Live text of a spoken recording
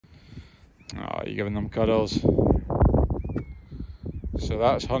Oh, you're giving them cuddles. So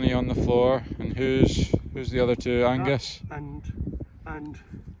that's Honey on the floor, and who's the other two? Angus? And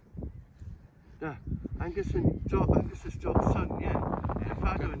yeah, Angus and Jock. Angus is Jock's son, yeah. The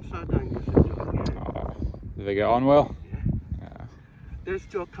father and son, Angus and Jock, yeah. Oh, do they get on well? Yeah. Yeah. There's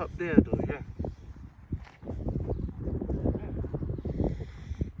Jock up there though, yeah.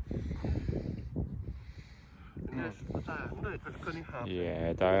 And there's Diane, look, it's gonna happen.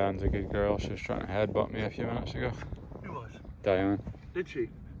 Yeah, Diane's a good girl. She was trying to headbutt me a few minutes ago. Who was? Diane. Did she?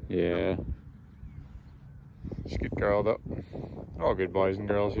 Yeah. She's a good girl though. They're all good boys and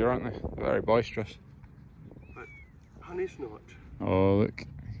girls here, aren't they? They're very boisterous. But Honey's not. Oh look,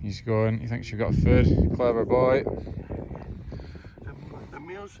 he's going. He thinks you've got food. Clever boy. The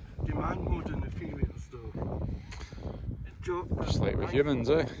males demand more than the females though. Jock, Just like with humans,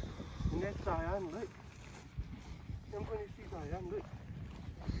 eh? and there's Diane, look. I'm going to see Diane, look.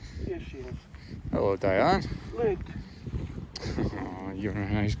 Here she is. Hello, Diane. Look. Oh, you're a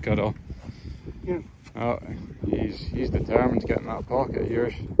nice cuddle. Yeah. Oh, he's determined to get in that pocket of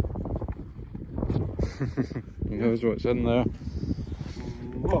yours. He knows what's in there.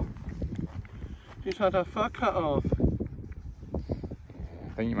 Whoa. He's had her fur cut off.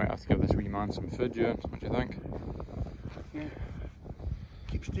 I think you might have to give this wee man some food, Ewan. What do you think? Yeah.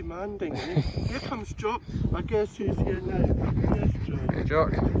 Keeps demanding. Here comes Jock. I guess he's here now. Yes, Jock. Hey,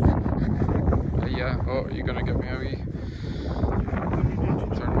 Jock. Yeah. Oh, are you going to give me a wee...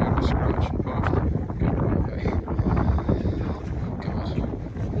 Turn me on the scratching post. Okay. Oh,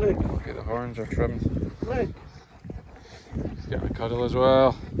 God. Look. Okay, the horns are trimmed. Look. He's getting a cuddle as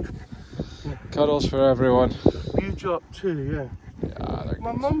well. Yeah. Cuddles for everyone. You Jock too, yeah. Yeah, they're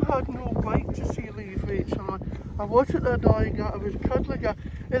My good. mum had no right to see leave Rachel. I wasn't annoying her, I was cuddling her,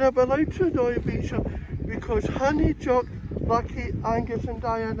 and I'm allowed to annoy Rachel because Honey, Jock, Lucky, Angus and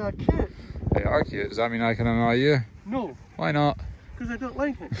Diane are cute. They are cute. Does that mean I can annoy you? No, Why not? because I don't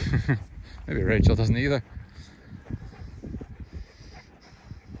like it. Maybe Rachel doesn't either.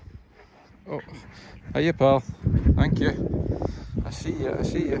 Oh, hiya, pal. Thank you. I see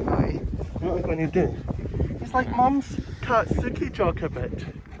you. Hi. What are we going to do? He's like Mum's cat, Suki Jock a bit.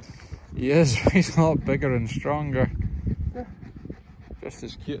 He is. He's a lot bigger and stronger. Yeah. Just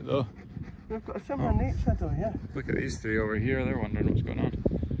as cute though. We've got a similar nature though, yeah. Look at these three over here. They're wondering what's going on.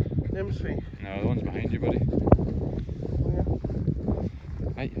 Them three. No, the one's behind you, buddy. Oh,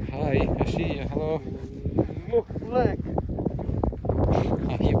 yeah. Hi. I see you. Hello. Look, look.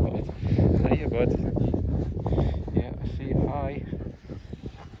 Hiya, bud. Yeah, I see you. Hi.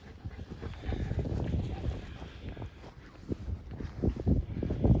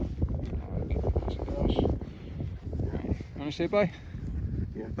 Want to say bye?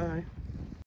 Yeah, bye.